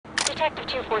Detective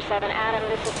 247, Adam,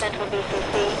 this is Central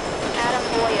BCC. Adam,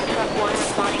 Boy, and Truck 1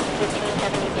 responding to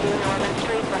 1572 Norman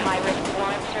Street for high-risk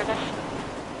warrant service.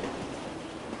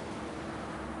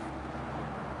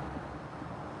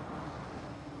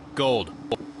 Gold.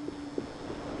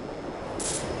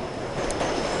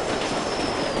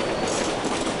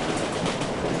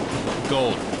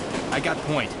 Gold. I got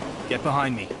point. Get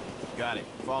behind me. Got it.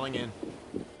 Falling in.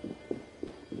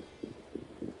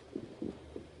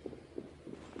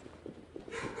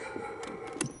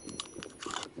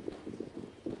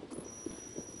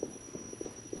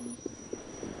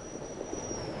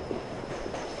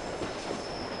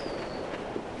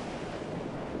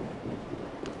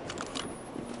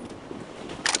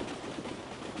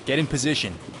 Get in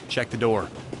position. Check the door.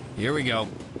 Here we go.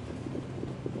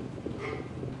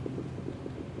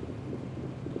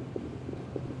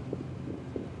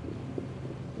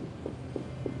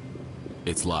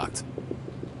 It's locked.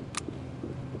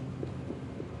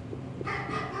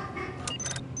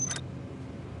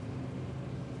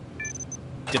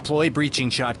 Deploy breaching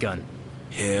shotgun.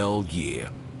 Hell yeah.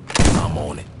 I'm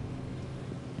on it.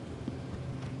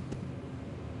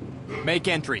 Make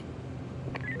entry.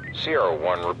 Sierra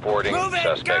 1 reporting. Move it!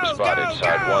 Suspect Go, spotted go,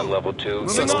 side go! 1, level 2. Moving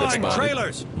Suspect on, spotted.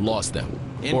 trailers! Lost them.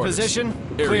 In Orders. position,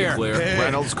 Area clear. clear.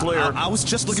 Reynolds clear. I was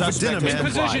just looking for dinner, Suspect man.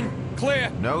 is compliant. Position, clear.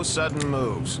 No sudden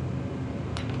moves.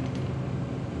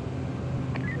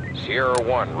 Sierra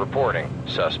 1 reporting.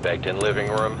 Suspect in living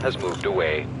room has moved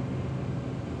away.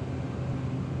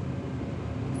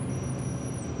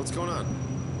 What's going on?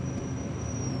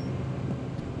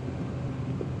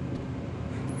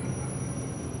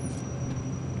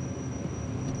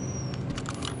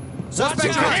 Suspect,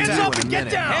 We'll get hands to you up in a and get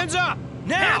minute. down! Hands up!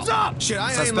 Now! Hands up! Shit, I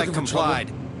ain't Suspect looking for trouble.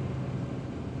 complied.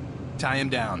 Tie him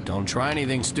down. Don't try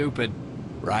anything stupid.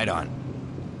 Right on.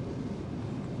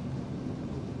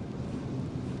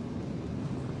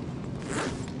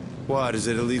 What, is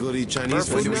it illegal to eat Chinese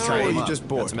Perfect. food We now, try or him you up. just Got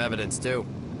bored? some evidence, too.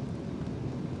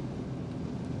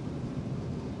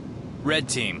 Red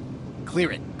team.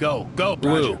 Clear it. Go. Go. Roger.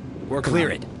 Blue. Working Clear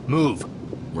on it. Move.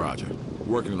 Roger.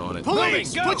 Working on it.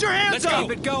 Police, go! put your hands Let's up!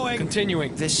 keep it going.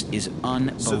 Continuing. This is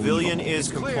unbelievable. Civilian is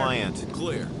compliant.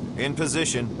 Clear. In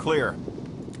position. Clear.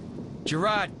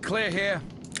 Gerard, clear here.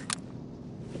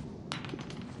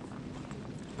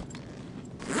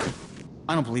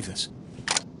 I don't believe this.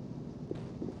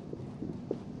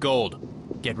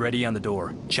 Gold. Get ready on the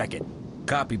door. Check it.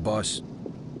 Copy, boss.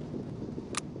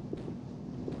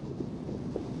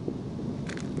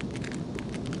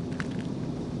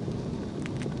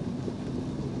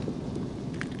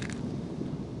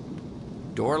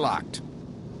 Door locked.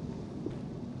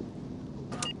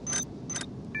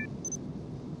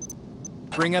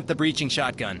 Bring up the breaching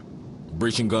shotgun.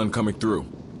 Breaching gun coming through.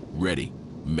 Ready.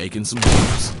 Making some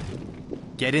moves.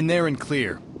 Get in there and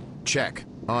clear. Check.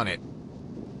 On it.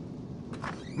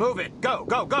 Move it. Go,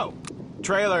 go, go.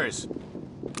 Trailers.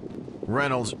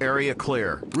 Reynolds, area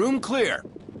clear. Room clear.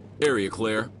 Area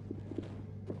clear.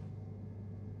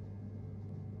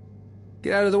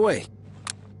 Get out of the way.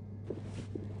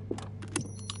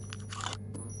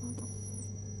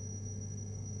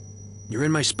 You're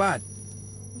in my spot.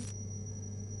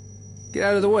 Get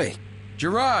out of the way.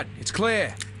 Gerard, it's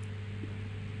clear.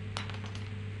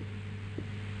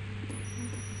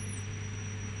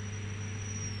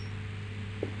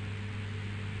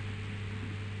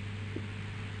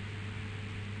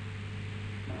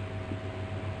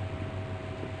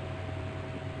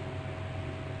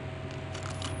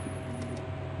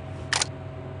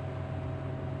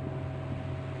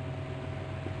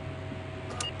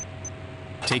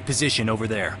 Take position over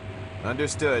there.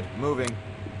 Understood. Moving.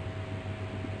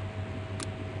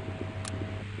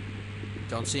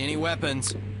 Don't see any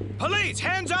weapons. Police,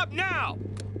 hands up now!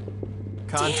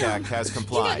 Contact has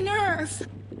complied. Nerve.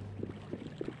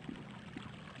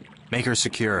 Make her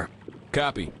secure.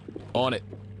 Copy. On it.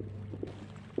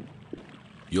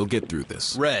 You'll get through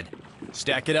this. Red.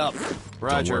 Stack it up.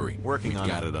 Roger. Don't worry. Working We've on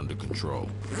got it. it under control.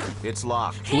 It's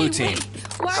locked. Blue Hey, team. wait.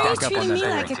 Why are you Stock up on treating that me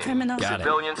like a area. criminal? Got it.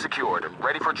 Civilian secured.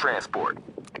 Ready for transport.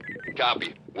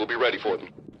 Copy. We'll be ready for them.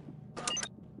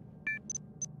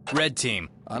 Red team.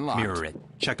 Unlocked. Mirror it.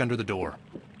 Check under the door.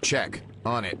 Check.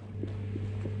 On it.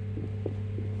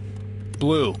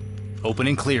 Blue. Open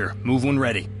and clear. Move when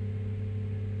ready.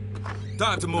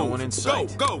 Time to move. No one in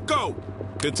sight. Go, go, go!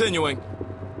 Continuing.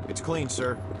 It's clean,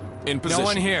 sir. In position. No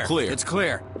one here. Clear. It's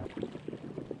clear.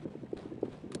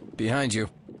 Behind you.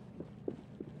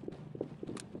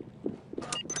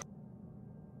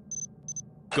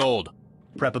 Gold.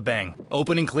 Prep a bang.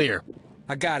 Open and clear.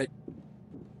 I got it.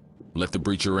 Let the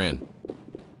breacher in.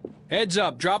 Heads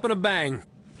up, dropping a bang.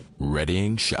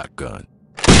 Readying shotgun.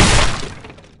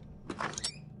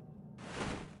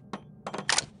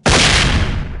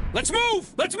 Let's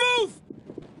move! Let's move!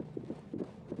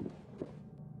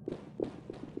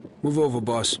 Move over,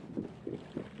 boss.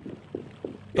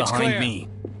 It's Behind clear. me.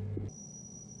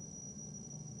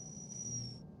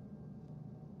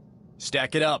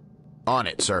 Stack it up. On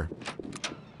it, sir.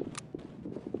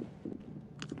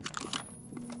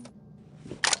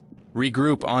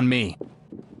 Regroup on me.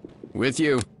 With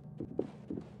you.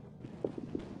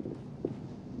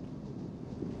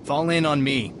 Fall in on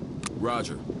me.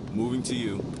 Roger. Moving to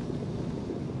you.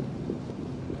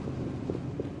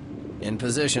 In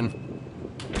position.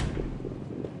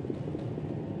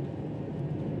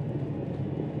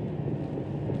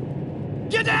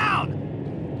 Get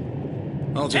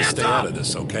down! I'll just Hands stay up! out of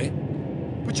this, okay?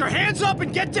 Put your hands up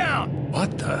and get down!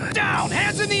 What the? Down!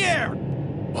 Hands in the air!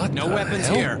 What No the weapons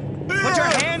hell? here. Put your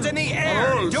hands in the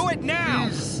air! Do it now!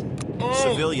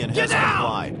 Civilian has down!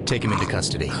 complied. Take him into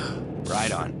custody.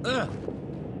 Right on.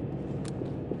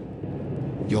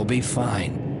 You'll be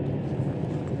fine.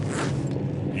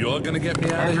 You're gonna get me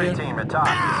out of here? team to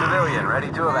TOC. Civilian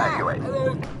ready to evacuate.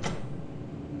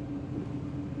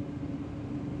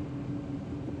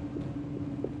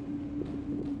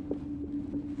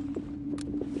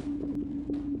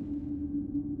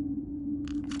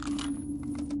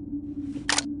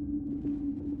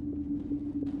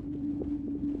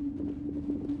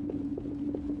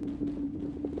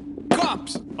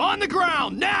 Cops! On the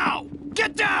ground, now!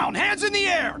 Get down! Hands in the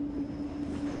air!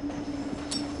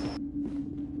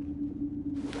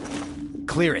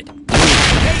 Clear it. Take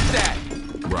that!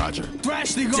 Roger.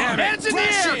 Thrash the gun! Hands in the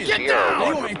air! Get Sierra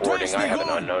down! 1 reporting I have an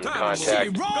unknown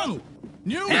contact. Wrong!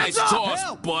 Nice up! toss,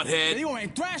 butthead.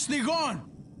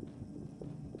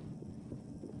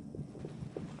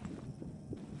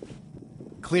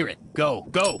 Clear it. Go.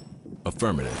 Go.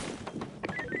 Affirmative.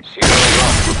 Sierra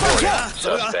 1 reporting.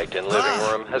 Suspect in living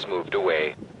room has moved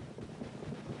away.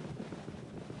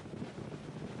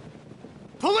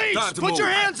 Police! Time to Put move. your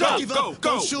hands up!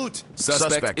 Go. Shoot.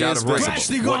 Suspect is out of range.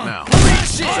 visible. What now?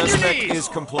 Police! On your Suspect knees! is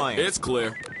compliant. It's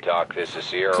clear. TOC, this is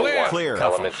Sierra Clear. 1. Clear.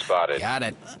 Element spotted. Got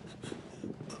it.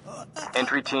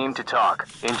 Entry team to TOC.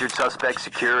 Injured suspect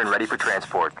secure and ready for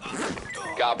transport.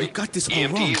 Copy. You got this all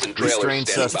EMTs wrong. and trailers Restrained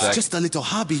standing suspect. by. Just a little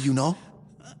hobby, you know.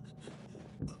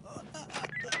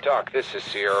 TOC, this is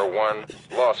Sierra 1.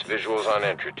 Lost visuals on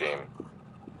entry team.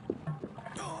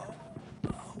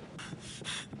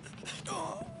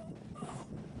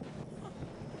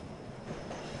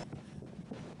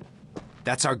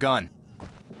 That's our gun.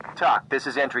 TOC, this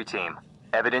is entry team.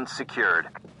 Evidence secured.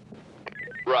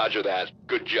 Roger that.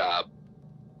 Good job.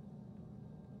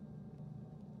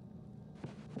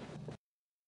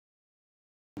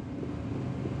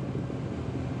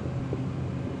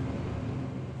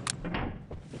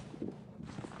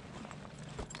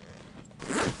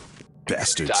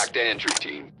 Bastards. TOC to entry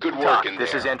team. Good work TOC, in there.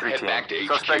 this is entry Head team. back to HQ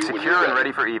Suspect when secure you're and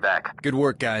ready for evac. Good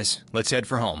work, guys. Let's head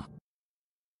for home.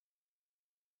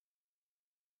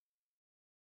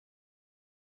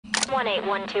 One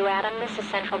 1812 Adam, this is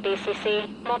Central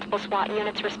BCC. Multiple SWAT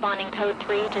units responding code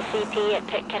 3 to CP at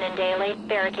Pitkin and Daly.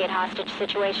 Barricade hostage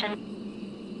situation.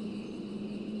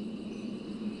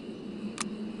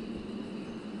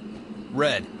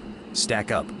 Red.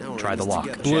 Stack up. Now we're Try in the this lock.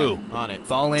 together. Blue. On it.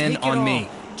 Fall in on me.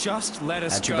 Just let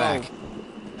us At your back.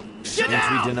 Get Entry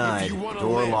down! denied.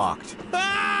 Door locked.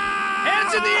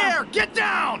 Hands in the air! Get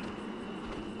down!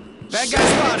 Bad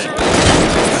guy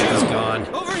spotted. He's gone.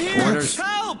 Over here! Orders.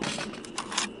 Help!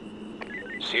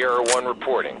 Sierra 1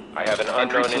 reporting. I have an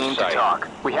unknown in sight. TOC.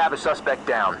 We have a suspect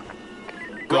down.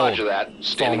 Roger that.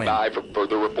 Standing Fall by for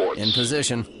further reports. In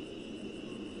position.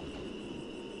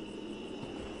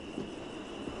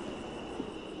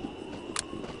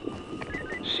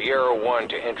 Sierra 1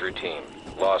 to entry team.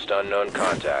 Lost unknown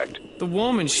contact. The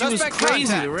woman, she Suspect was crazy.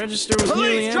 contact. The register was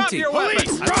nearly Police, drop empty. your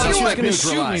weapons! I Drop thought your she was weapons!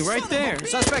 gonna shoot me right there.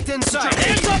 Suspect inside.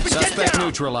 Hands up and get Suspect down!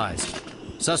 neutralized.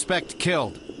 Suspect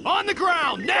killed. On the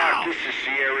ground, now! is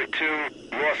Sierra 2.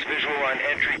 Lost visual on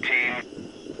entry team.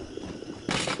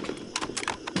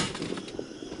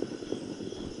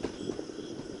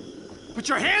 Put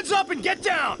your hands up and get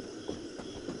down!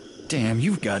 Damn,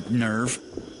 you've got nerve.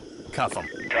 Cuff him.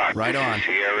 TOC, Right this on. is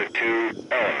Sierra 2.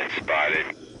 Element spotted.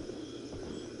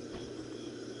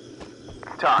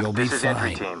 TOC, You'll be this is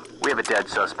entry fine. team. We have a dead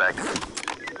suspect.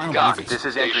 I don't Copy. believe This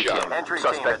is Stay entry sharp. team. Entry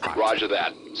suspect. Roger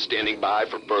that. Standing by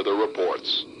for further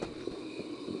reports.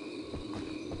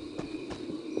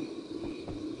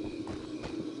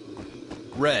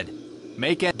 Red.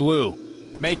 Make it blue.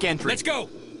 Make entry. Let's go!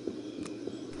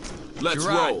 Let's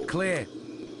Gerard, roll. clear.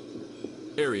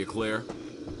 Area clear.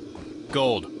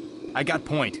 Gold. I got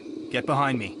point. Get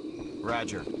behind me.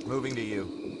 Roger. Moving to you.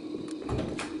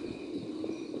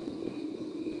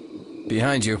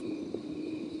 Behind you.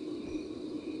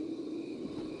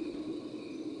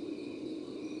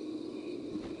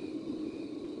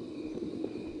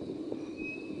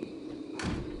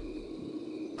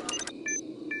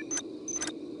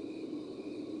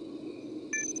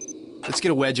 Let's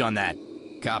get a wedge on that.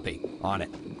 Copy. On it.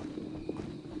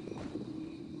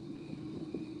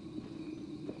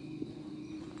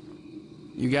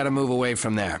 You gotta move away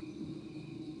from there.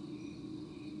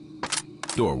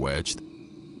 Door wedged.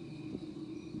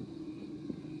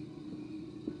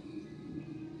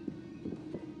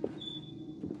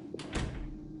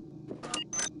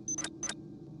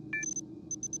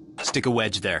 Stick a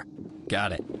wedge there.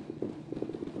 Got it.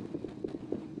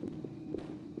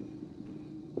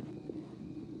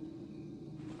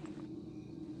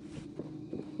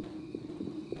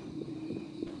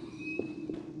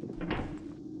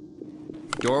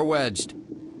 Door wedged.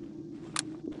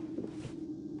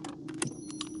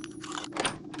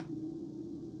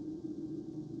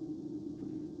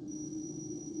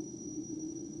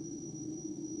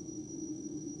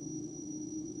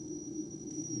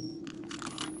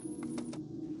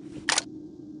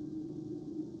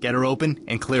 Get her open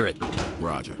and clear it.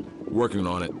 Roger. Working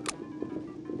on it.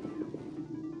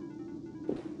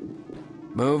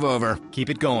 Move over. Keep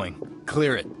it going.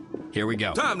 Clear it. Here we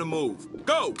go. Time to move.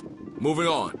 Go! Moving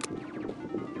on.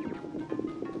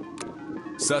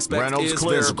 Suspect Reynolds is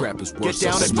clear. scrap is worth Get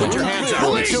down and suspect. put your hands up.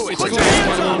 Police! Do it. Put your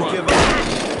hands up! Don't give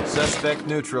up. Suspect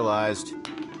neutralized.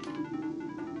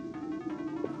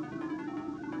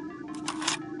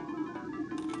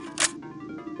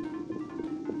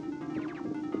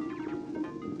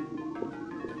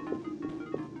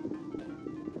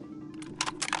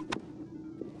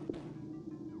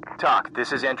 TOC,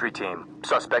 this is entry team.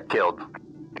 Suspect killed.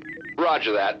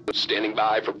 Roger that. Standing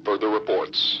by for further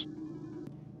reports.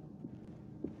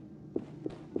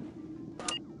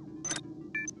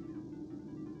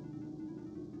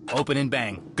 Open and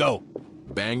bang. Go.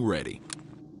 Bang ready.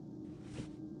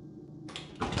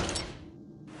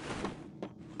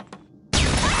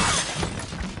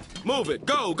 Move it.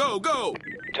 Go, go, go.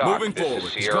 Moving forward.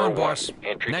 It's gone, boss.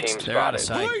 Entry Next, team they're out of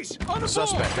spotted. sight. Police! On the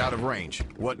Suspect out of range.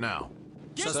 What now?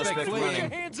 Suspect Put your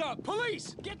running. hands up!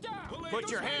 Police! Get down! Put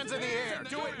your hands in the air.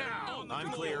 Do it now.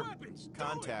 Unclear. Weapons.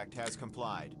 Contact has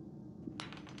complied.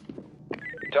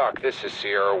 TOC, this is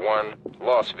Sierra 1.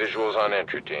 Lost visuals on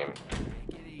entry team.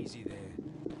 Take it easy there.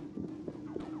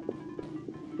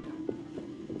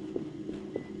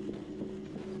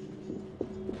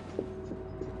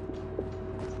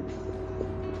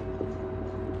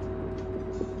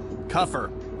 Cuff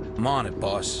her. I'm on it,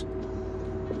 boss.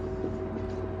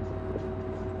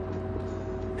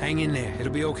 Hang in there.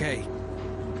 It'll be okay.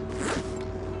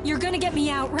 You're gonna get me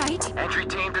out, right? Entry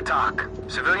team to TOC.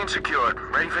 Civilian secured.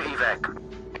 Ready for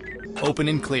evac. Open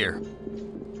and clear.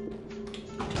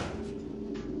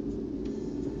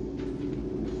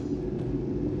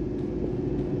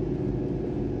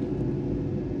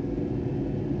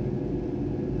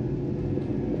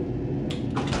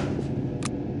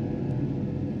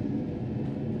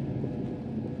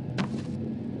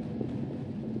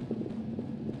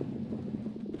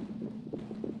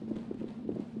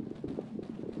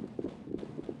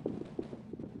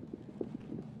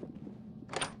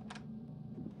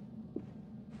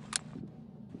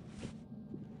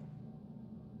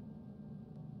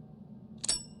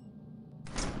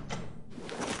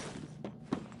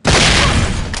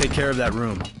 Take care of that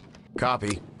room.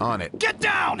 Copy. On it. Get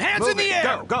down! Hands Move in the it.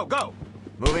 air! Go, go, go.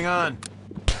 Moving on.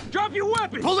 Drop your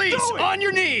weapons! Police! Do it! On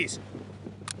your knees!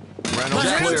 Reynolds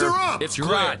Hands clear. are up! It's You're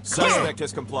clear. right. Suspect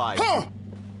has complied.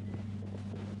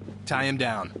 Tie him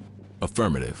down.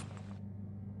 Affirmative.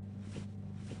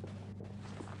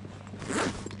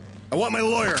 I want my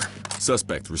lawyer.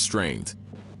 Suspect restrained.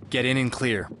 Get in and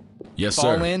clear. Yes,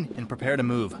 Fall sir. in and prepare to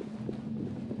move.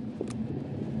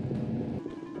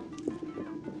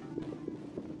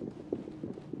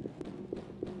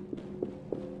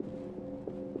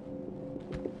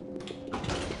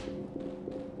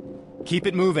 Keep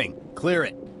it moving. Clear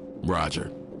it.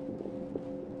 Roger.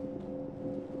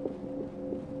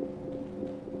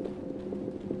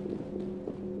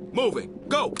 Moving.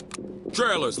 Go.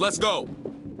 Trailers, let's go.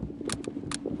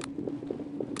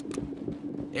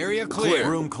 Area clear.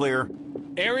 Room clear.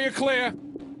 Area clear.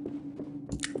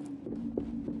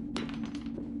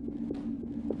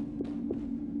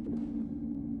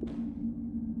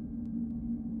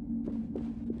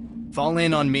 Fall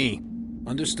in on me.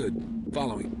 Understood.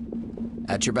 Following.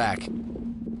 At your back.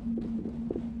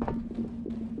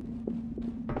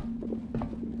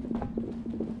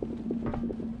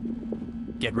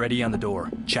 Get ready on the door.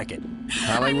 Check it.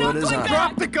 Hollywood is on.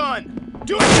 Drop the gun!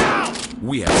 Do it now!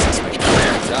 We have suspect.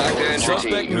 Talk to entry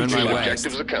Suspect team. in my way.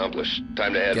 Objectives accomplished.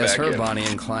 Time to head Guess back her in. Bonnie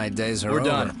and Clyde days are We're over.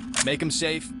 done. Make them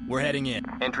safe. We're heading in.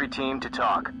 Entry team to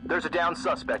talk. There's a down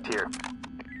suspect here.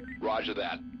 Roger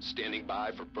that. Standing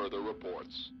by for further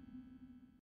reports.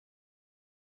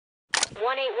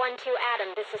 1812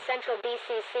 Adam, this is Central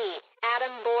BCC.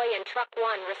 Adam, Boy, and Truck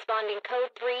 1 responding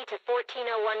code 3 to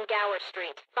 1401 Gower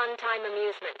Street. Fun time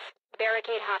amusements.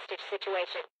 Barricade hostage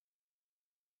situation.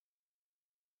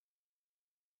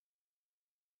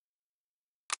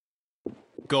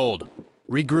 Gold.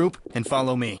 Regroup and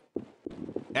follow me.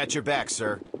 At your back,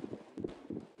 sir.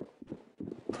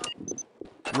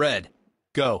 Red.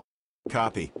 Go.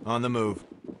 Copy. On the move.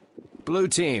 Blue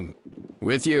team,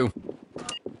 with you.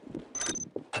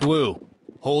 Blue.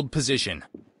 Hold position.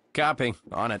 Copy.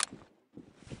 On it.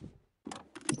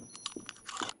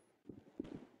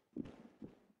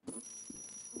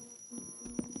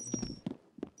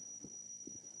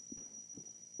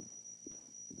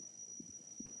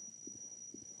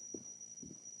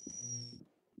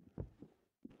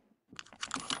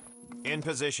 In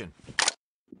position.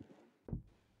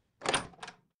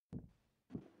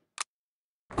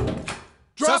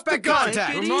 Drop the gun!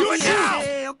 contact. Do it now!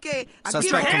 Okay, okay.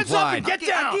 Suspect Hands up and complied. get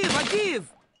down!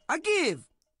 I give.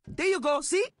 There you go,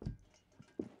 see?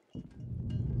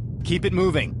 Keep it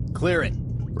moving. Clear it.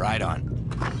 Right on.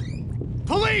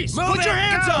 Police! Put your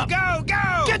hands up! Go!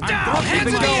 Get down! Hands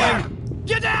in the air!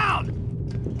 Get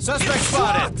down! Suspect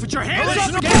spotted. Put your hands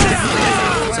up and get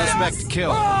down! Suspect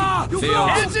killed.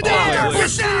 Hands in the air! clear.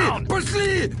 Get down!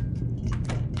 Proceed!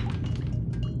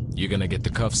 You gonna get the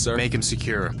cuffs, sir? Make him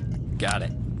secure. Got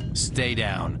it. Stay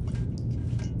down.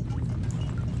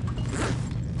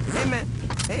 Hey, man.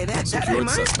 Hey, that ain't Secured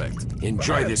mine. suspect.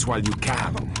 Enjoy this while you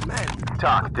can. Man.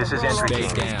 Talk, this is entry Stay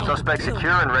team. down. Suspect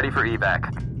secure and ready for evac.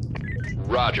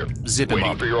 Roger. Zip him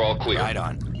Waiting up. for your all clear. Right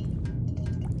on.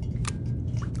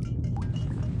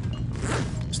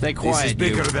 Stay This quiet, is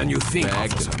bigger you. than you think,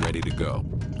 Bagged officer. and ready to go.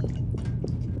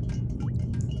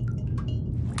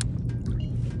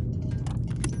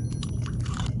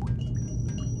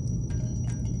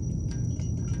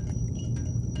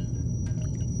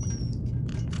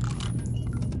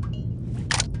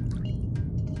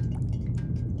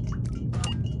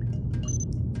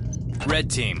 Red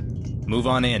team. Move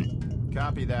on in.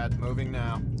 Copy that. Moving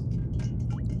now.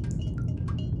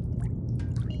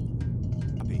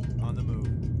 Copy. On the move.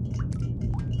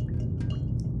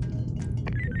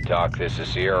 Talk, this is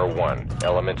Sierra 1.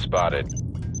 Element spotted.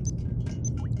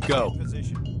 Go.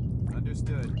 Position.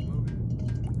 Understood.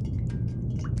 Moving.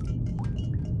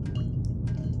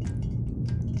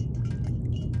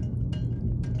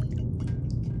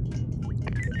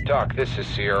 Talk, this is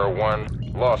Sierra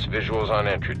 1. Lost visuals on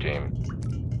entry team.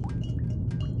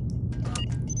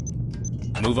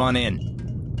 Move on in.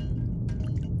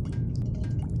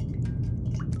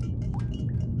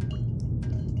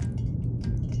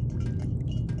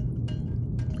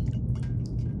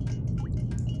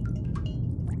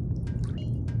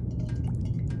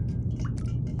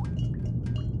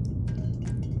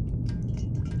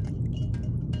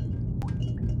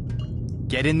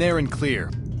 Get in there and clear.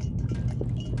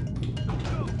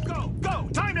 Go!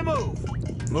 Time to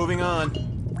move! Moving on.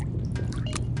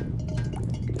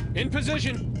 In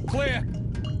position. Clear.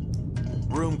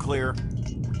 Room clear.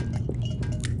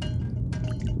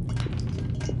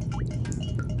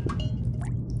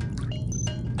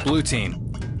 Blue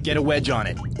team. Get a wedge on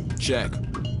it. Check.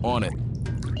 On it.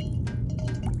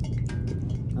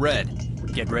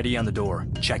 Red. Get ready on the door.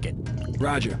 Check it.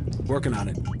 Roger. Working on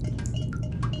it.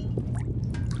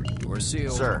 Door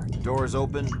sealed. Sir, doors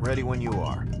open. Ready when you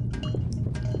are.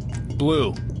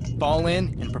 Blue. Fall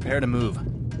in and prepare to move.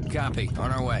 Copy.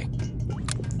 On our way.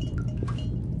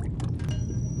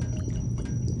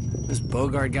 This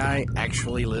Bogart guy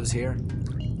actually lives here?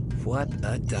 What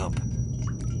a dump.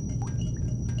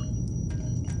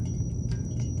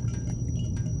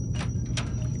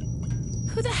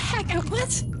 Who the heck?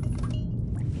 What?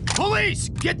 Police!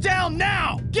 Get down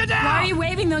now! Get down! Why are you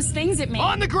waving those things at me?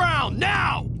 On the ground,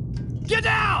 now! Get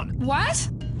down! What?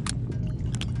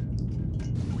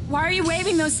 Why are you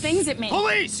waving those things at me?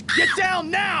 Police! Get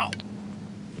down now!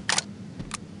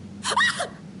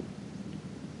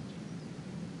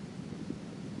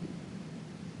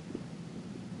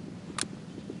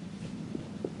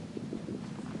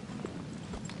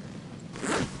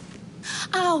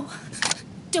 Ow!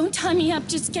 Don't tie me up,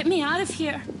 just get me out of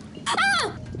here.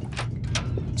 Ah!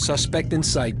 Suspect in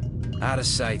sight. Out of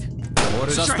sight. Orders. Put your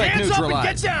Suspect hands up and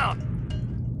get neutralized. down!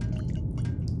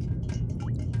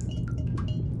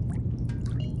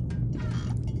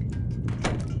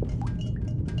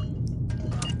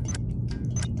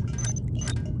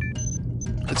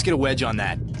 Let's get a wedge on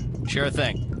that. Sure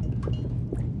thing.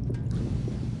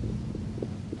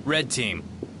 Red team,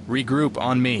 regroup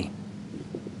on me.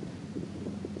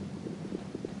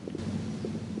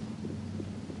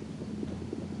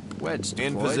 Wedge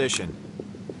in position.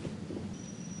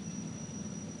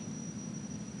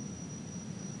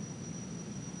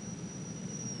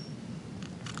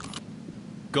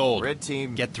 Gold. Red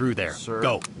team, get through there. Sir,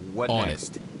 go. What On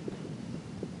next? it.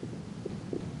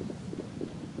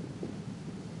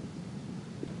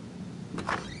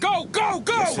 Go, go,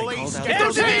 go! Police, Get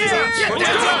those hands up! Get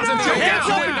down! Hands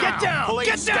up and get down!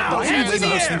 Get down! Hands in the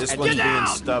air! This Get one's being down!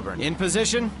 stubborn. In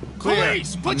position. Clear.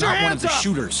 Police, put I'm your not one of hands the up!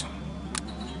 shooters.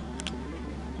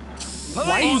 Why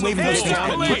are you waving those things?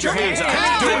 Put your hands up!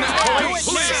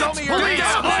 Police, on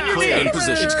your Clear. knees! In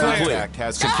position. Contact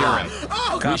has securing.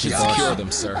 We should secure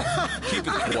them, sir. Keep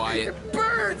it quiet.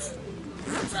 Birds!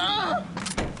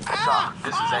 TOC,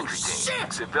 this is entry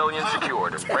team. Civilian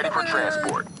secured, ready for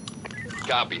transport.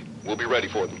 Copy. We'll be ready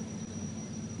for them.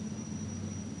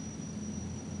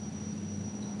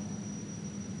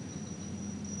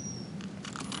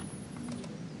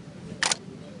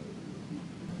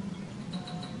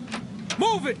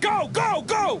 Move it! Go, go,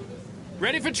 go!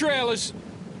 Ready for trailers.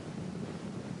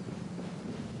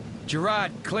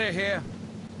 Gerard, clear here.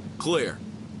 Clear.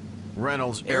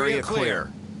 Reynolds, area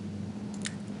clear.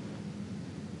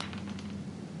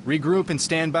 Regroup and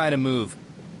stand by to move.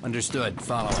 Understood.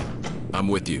 Following. I'm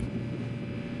with you.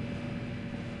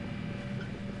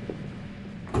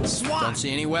 SWAT! Don't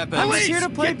see any weapons. Police,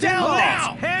 get down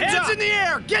now! Hands in the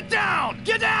air! Get down!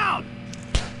 Get down!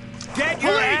 Get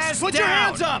your ass down! Put your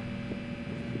hands up!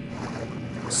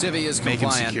 Civvy is Make him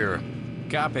compliant. secure.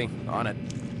 Copy. On it.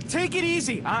 Take it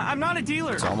easy. I'm not a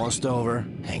dealer. It's almost over.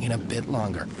 Hanging a bit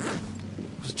longer.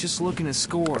 Was just looking to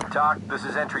score. TOC, this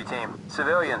is entry team.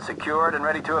 Civilian secured and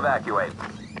ready to evacuate.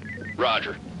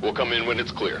 Roger. We'll come in when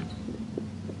it's clear.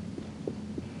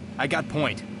 I got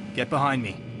point. Get behind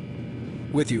me.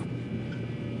 With you.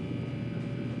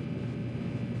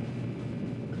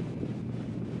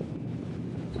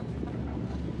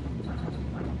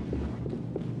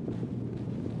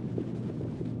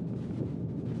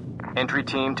 Entry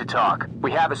team to TOC.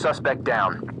 We have a suspect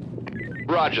down.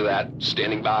 Roger that.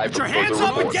 Standing by Put for your hands further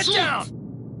up and reports. get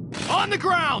down! On the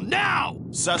ground, now!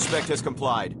 Suspect has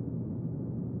complied.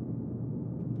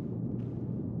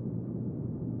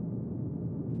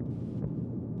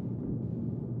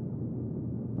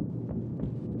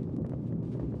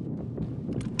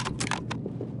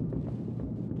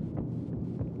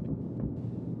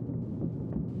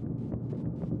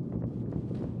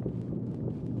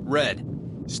 Red.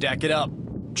 Stack it up.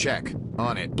 Check.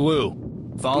 On it. Blue.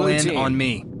 Fall Blue in team. on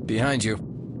me. Behind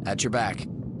you. At your back.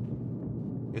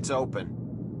 It's open.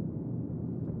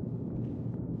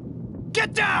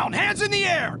 Get down! Hands in the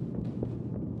air!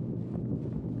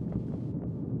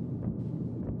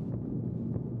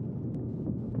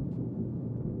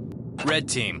 Red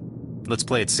team. Let's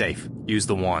play it safe. Use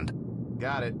the wand.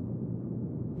 Got it.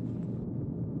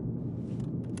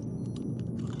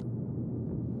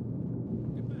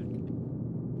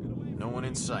 No one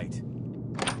in sight.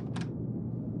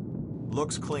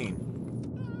 Looks clean.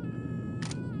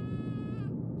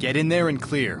 Get in there and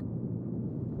clear.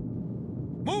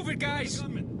 Move it, guys!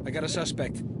 I got a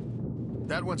suspect.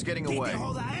 That one's getting away.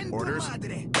 Orders.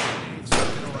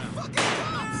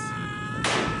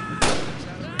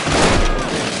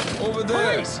 Over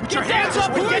there! Police! Put your hands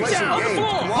up and get down! On the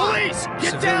floor! Police!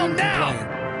 Get down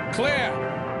now! Clear!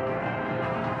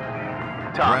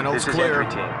 TOC, Reynolds, this is clear.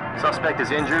 entry team. Suspect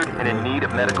is injured and in need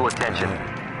of medical attention.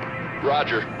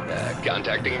 Roger.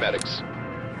 Contacting medics.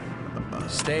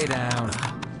 Stay down.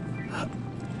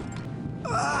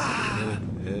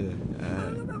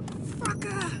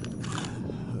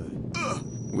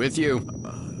 With you.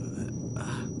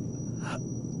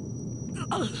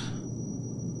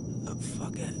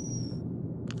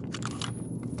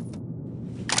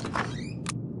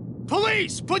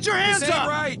 Police! Put your hands up!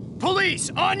 Right.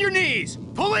 Police! On your knees!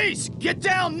 Police! Get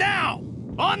down now!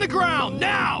 On the ground,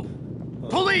 now!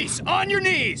 Police! On your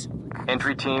knees!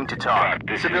 Entry team to TOC.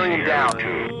 Civilian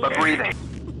down, but breathing.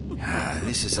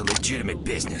 This is a legitimate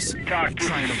business. TOC,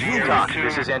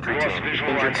 this is entry team.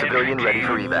 Injured civilian ready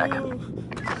for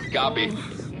evac. Copy.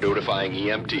 Notifying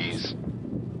EMTs.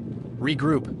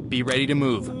 Regroup. Be ready to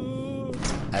move.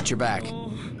 At your back.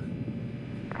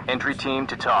 Entry team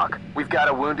to TOC. We've got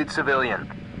a wounded civilian.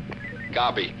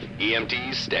 Copy.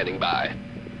 EMTs standing by.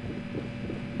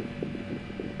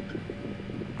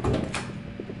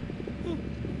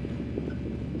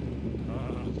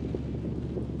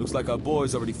 Looks like our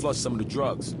boys already flushed some of the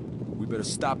drugs. We better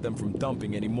stop them from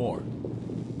dumping any more.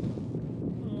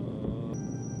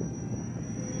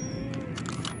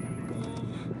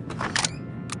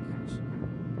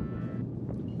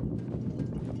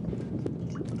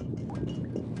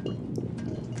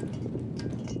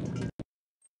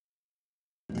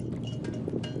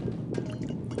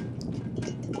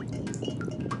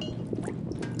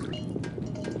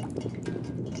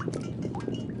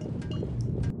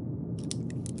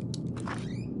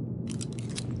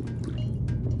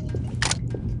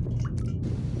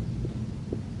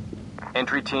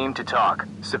 Entry team to talk.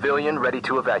 Civilian ready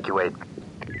to evacuate.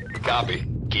 Copy.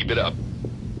 Keep it up.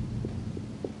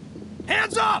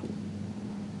 Hands up!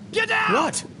 Get down!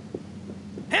 What?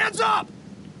 Hands up!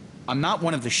 I'm not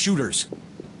one of the shooters.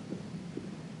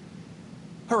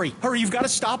 Hurry, hurry, you've got to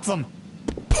stop them.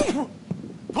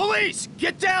 Police!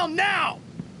 Get down now!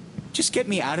 Just get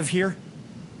me out of here.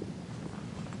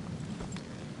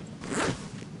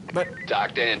 But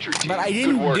Talk to entry team. But I Good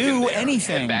didn't work in do there.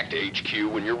 anything. Head back to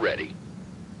HQ when you're ready.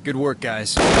 Good work,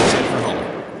 guys. That's it for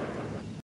home.